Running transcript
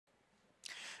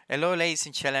Hello ladies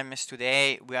and gentlemen,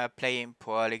 today we are playing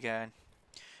Polygon.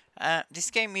 This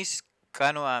game is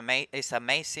kind of it's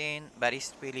amazing, but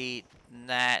it's really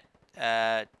not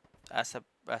as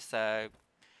a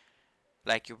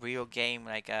like a real game,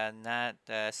 like not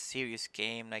a serious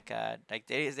game. Like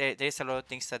there's a lot of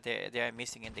things that they are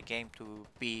missing in the game to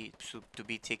be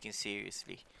taken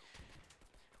seriously.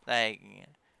 Like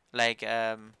like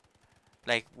um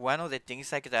like one of the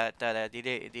things like that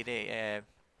I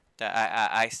that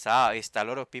I saw is that a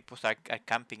lot of people are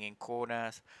camping in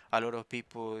corners. A lot of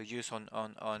people use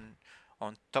on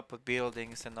top of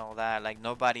buildings and all that. Like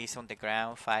nobody's on the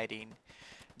ground fighting.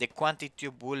 The quantity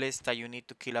of bullets that you need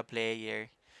to kill a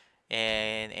player,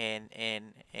 and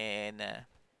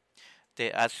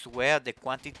the as well the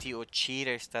quantity of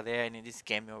cheaters that there are in this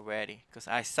game already. Because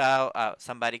I saw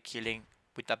somebody killing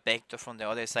with a vector from the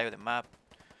other side of the map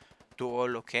to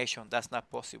all location. That's not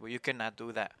possible. You cannot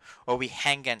do that. Or we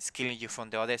handguns killing you from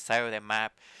the other side of the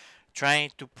map,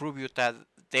 trying to prove you that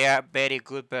they are very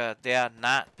good, but they are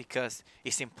not because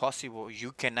it's impossible.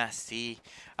 You cannot see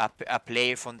a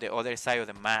player from the other side of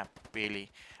the map. Really,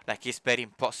 like it's very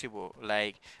impossible.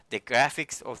 Like the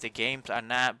graphics of the games are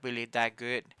not really that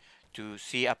good to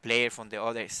see a player from the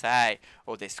other side,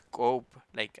 or the scope.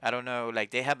 Like I don't know.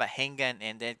 Like they have a handgun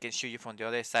and then can shoot you from the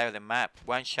other side of the map.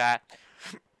 One shot,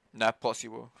 not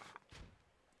possible.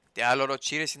 There are a lot of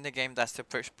cheaters in the game. That's the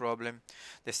first problem.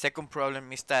 The second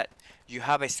problem is that you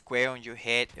have a square on your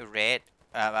head, red.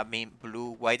 I mean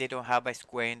blue. Why they don't have a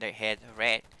square in their head,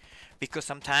 red? Because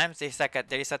sometimes there is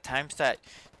a times that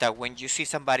when you see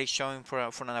somebody showing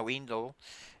from a window,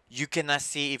 you cannot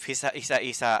see if he's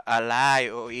a ally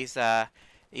or is a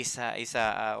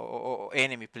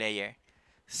enemy player.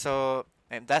 So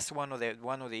and that's one of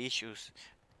the issues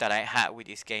that I had with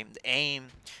this game. The aim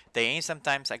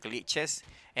sometimes are glitches,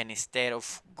 and instead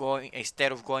of going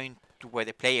to where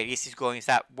the player is going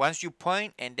up. Once you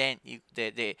point, and then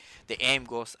the aim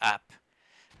goes up.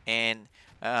 And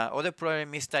other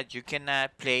problem is that you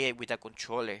cannot play it with a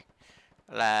controller,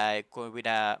 like with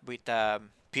a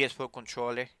PS4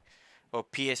 controller or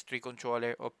PS3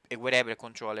 controller or whatever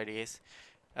controller it is.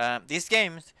 These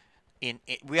games,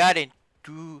 we are in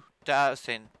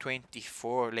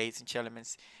 2024, ladies and gentlemen.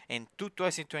 In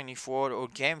 2024, our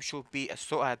game should be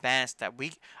so advanced that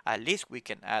we at least we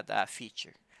can add a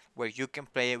feature where you can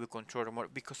play it with controller more,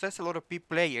 because there's a lot of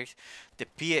players that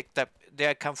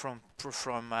they come from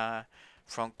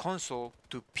console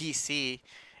to PC,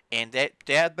 and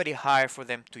they are very hard for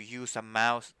them to use a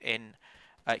mouse and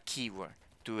a keyboard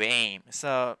to aim.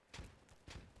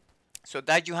 So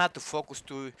that you have to focus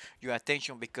to your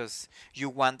attention, because you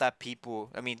want that people.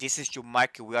 I mean, this is your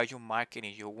market. We are your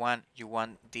marketing. You want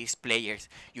these players.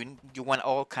 You want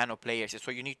all kind of players.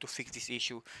 So you need to fix this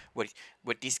issue where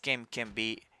this game can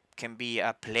be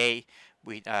a play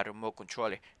with a remote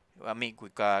controller. I mean,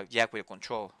 with a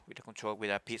control,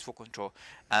 with a peaceful control.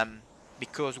 Um,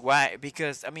 because why?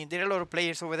 Because I mean, there are a lot of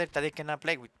players over there that they cannot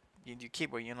play with your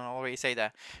keyboard. You know, I already say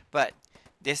that, but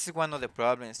this is one of the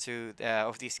problems too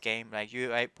of this game. Like you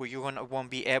won't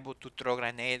be able to throw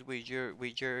grenade with your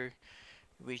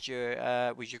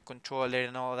controller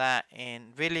and all that.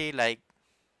 And really, like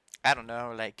I don't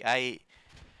know, like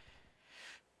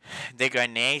the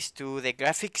grenades too. The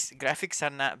graphics are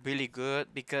not really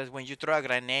good, because when you throw a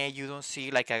grenade, you don't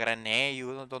see like a grenade.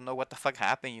 You don't know what the fuck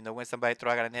happened. You know, when somebody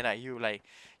throw a grenade at you, like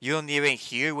you don't even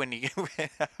hear when you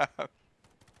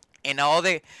and all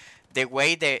the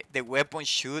way the weapon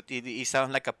shoot, it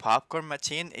sounds like a popcorn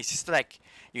machine. It's just like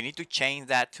you need to change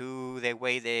that to the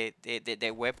way the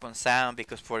weapon sound,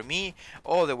 because for me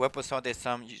all the weapons sound the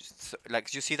same.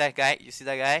 Like you see that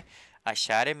guy, I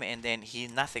shot him and then he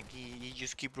nothing, he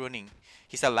just keep running.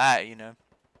 He's alive,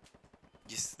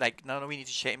 just like no, we need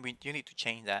to change. You need to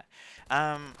change that.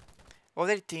 um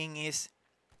Other thing is,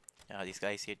 this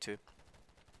guy's here too.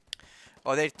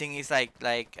 Other thing is I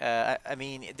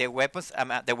mean the weapons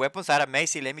are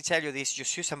amazing. Let me tell you this: you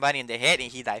shoot somebody in the head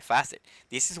and he die faster.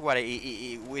 This is what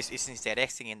is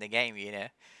interesting in the game.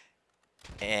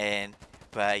 And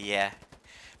but yeah,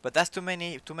 but that's too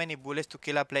many bullets to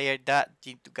kill a player. That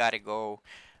you gotta go.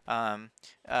 There are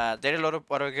a lot of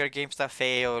other games that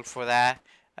fail for that.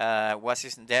 There are a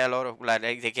lot of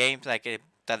like the games that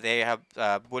they have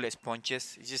bullet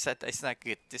punches. It's just that it's not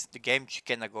good. The game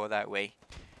cannot go that way.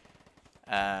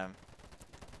 Um,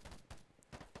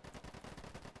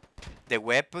 the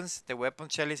weapons,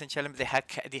 Charlies and Charlie, they have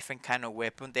different kind of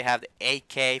weapon. They have the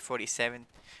AK-47,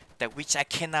 that which I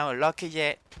cannot unlock it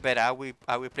yet, but I will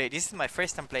play. This is my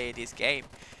first time playing this game.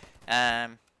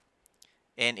 Um,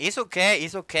 And it's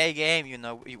okay game, you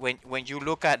know. When you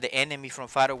look at the enemy from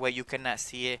far away, you cannot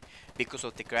see it because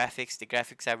of the graphics. The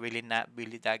graphics are really not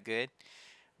really that good.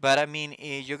 But I mean,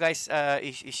 you guys,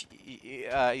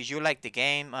 if you like the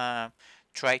game,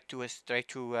 try to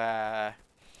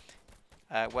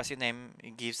what's your name?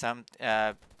 Give some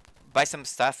buy some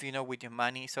stuff, you know, with your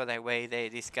money, so that way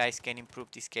these guys can improve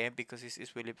this game because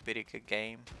it's really pretty good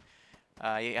game.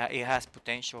 It has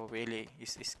potential, really.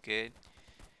 It's good.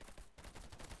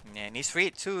 And it's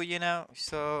free too, you know.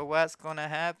 So what's gonna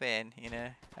happen? You know,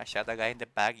 I shot the guy in the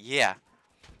back. Yeah,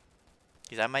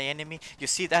 is that my enemy? You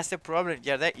see, that's the problem.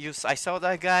 Yeah, I saw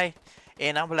that guy,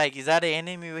 and I'm like, is that the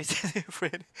enemy with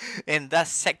friend? And that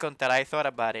second that I thought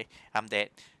about it, I'm dead.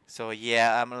 So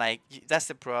yeah, I'm like, that's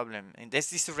the problem. And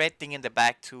there's this red thing in the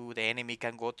back too. The enemy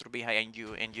can go through behind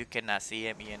you, and you cannot see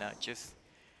him. You know, just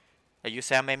like you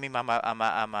say, I'm a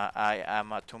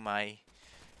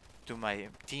to my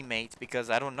teammates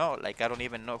because I don't know. Like I don't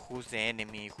even know who's the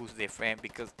enemy, who's the friend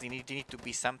because they need to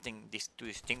be something to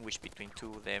distinguish between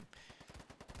two of them.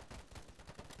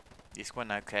 This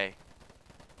one, okay.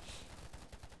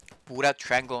 Put a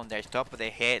triangle on the top of the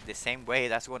head the same way.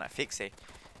 That's gonna fix it,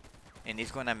 and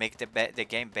it's gonna make the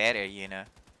game better. You know.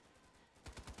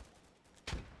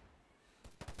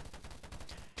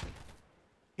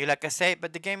 Like I said,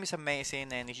 but the game is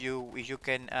amazing, and if you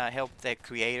can help the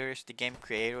creators, the game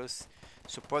creators,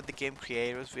 support the game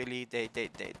creators. Really,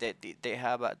 they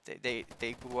have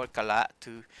they work a lot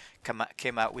to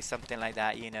came out with something like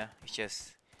that. You know, it's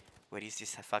just where is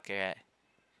this fucker at?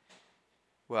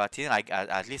 Well, I think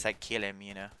at least I kill him.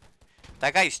 You know,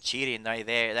 that guy is cheating right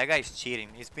there. That guy is cheating.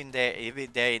 He's been there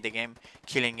in the game,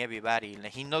 killing everybody.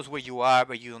 Like he knows where you are,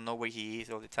 but you don't know where he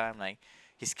is all the time. Like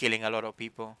he's killing a lot of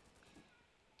people.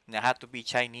 And they have to be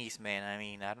Chinese, man. I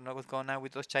mean, I don't know what's going on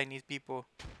with those Chinese people.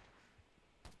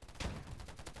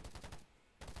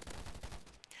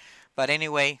 But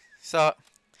anyway, so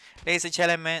ladies and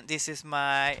gentlemen, this is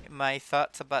my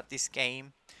thoughts about this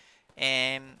game,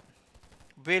 and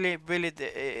really,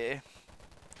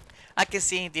 I can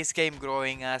see this game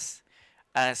growing as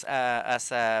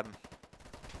a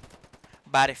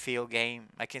Battlefield game.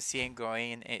 I can see it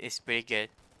growing. It's pretty good.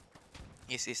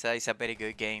 It's a very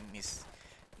good game.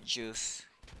 Just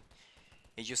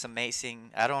it's just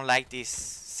amazing. I don't like this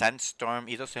sandstorm.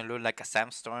 It doesn't look like a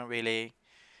sandstorm really.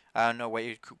 I don't know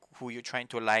who you're trying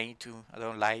to lie to. I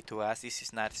don't lie to us. This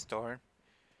is not a storm.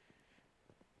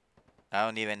 I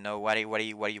don't even know why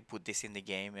you put this in the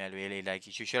game. I really like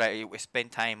it. You should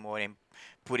spend time more in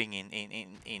putting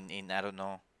in I don't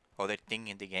know other thing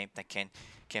in the game that can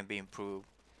be improved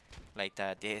like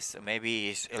that. This maybe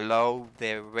is low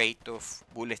the rate of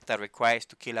bullets that requires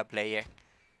to kill a player.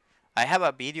 I have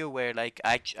a video where like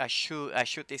I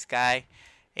shoot this guy,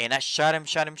 and I shot him.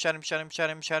 He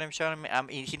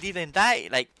didn't die.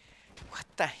 Like, what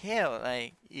the hell?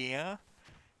 Like, you know,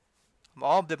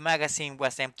 all the magazine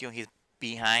was empty on his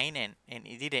behind, and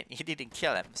he didn't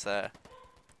kill him. So,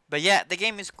 but yeah, the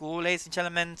game is cool, ladies and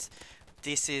gentlemen.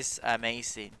 This is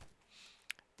amazing.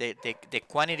 The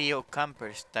quantity of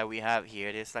campers that we have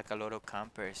here. There's like a lot of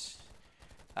campers.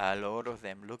 A lot of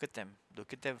them. Look at them.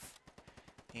 Look at them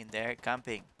in there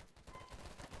camping.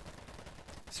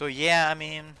 So yeah, I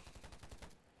mean,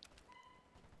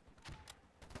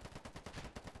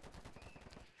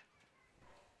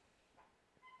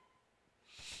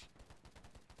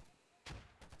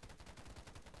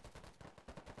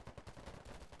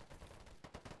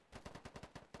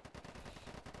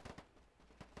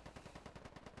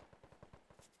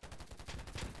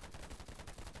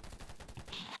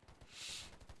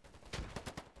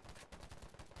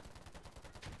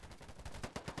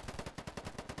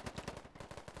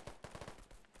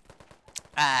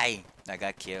 I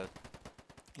got killed.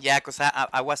 Yeah, cause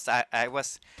I was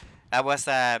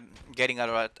getting a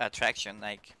lot of attraction.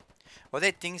 Like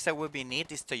other things that would be neat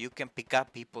is that you can pick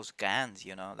up people's guns.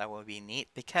 You know, that would be neat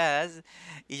because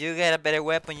if you get a better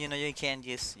weapon, you know, you can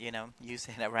just use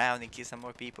it around and kill some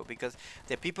more people because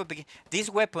this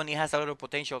weapon it has a lot of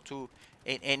potential too,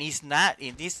 and it's not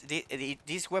in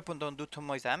this weapon don't do too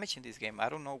much damage in this game. I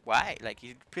don't know why. Like,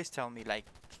 please tell me. Like,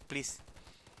 please.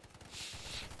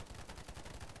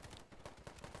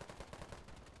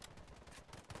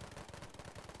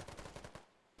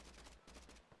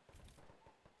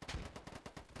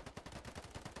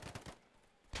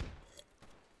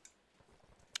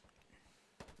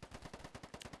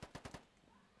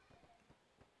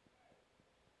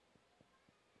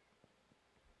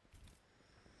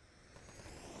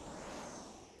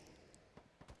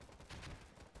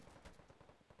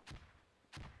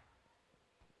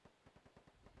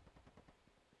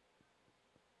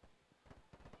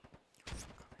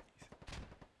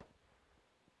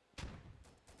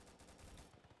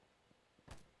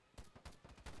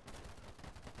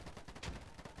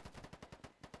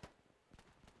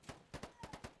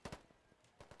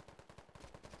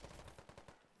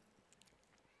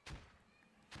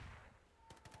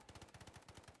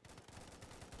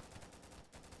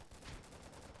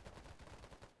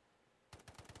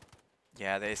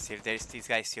 Yeah, there's this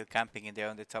guy still camping in there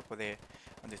on the top of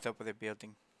the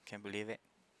building. Can't believe it.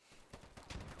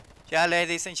 Yeah,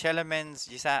 ladies and gentlemen,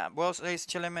 well, ladies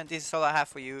and gentlemen, this is all I have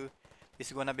for you.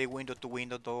 This is gonna be window to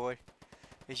window door.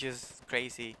 It's just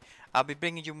crazy. I'll be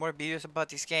bringing you more videos about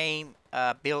this game,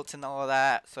 builds and all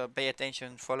that. So pay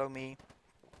attention, follow me,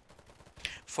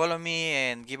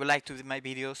 and give a like to my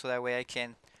videos so that way I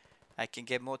can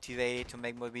get motivated to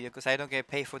make more videos because I don't get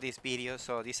paid for these videos,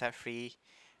 so these are free.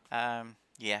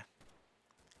 Yeah.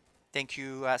 Thank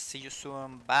you. See you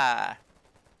soon. Bye.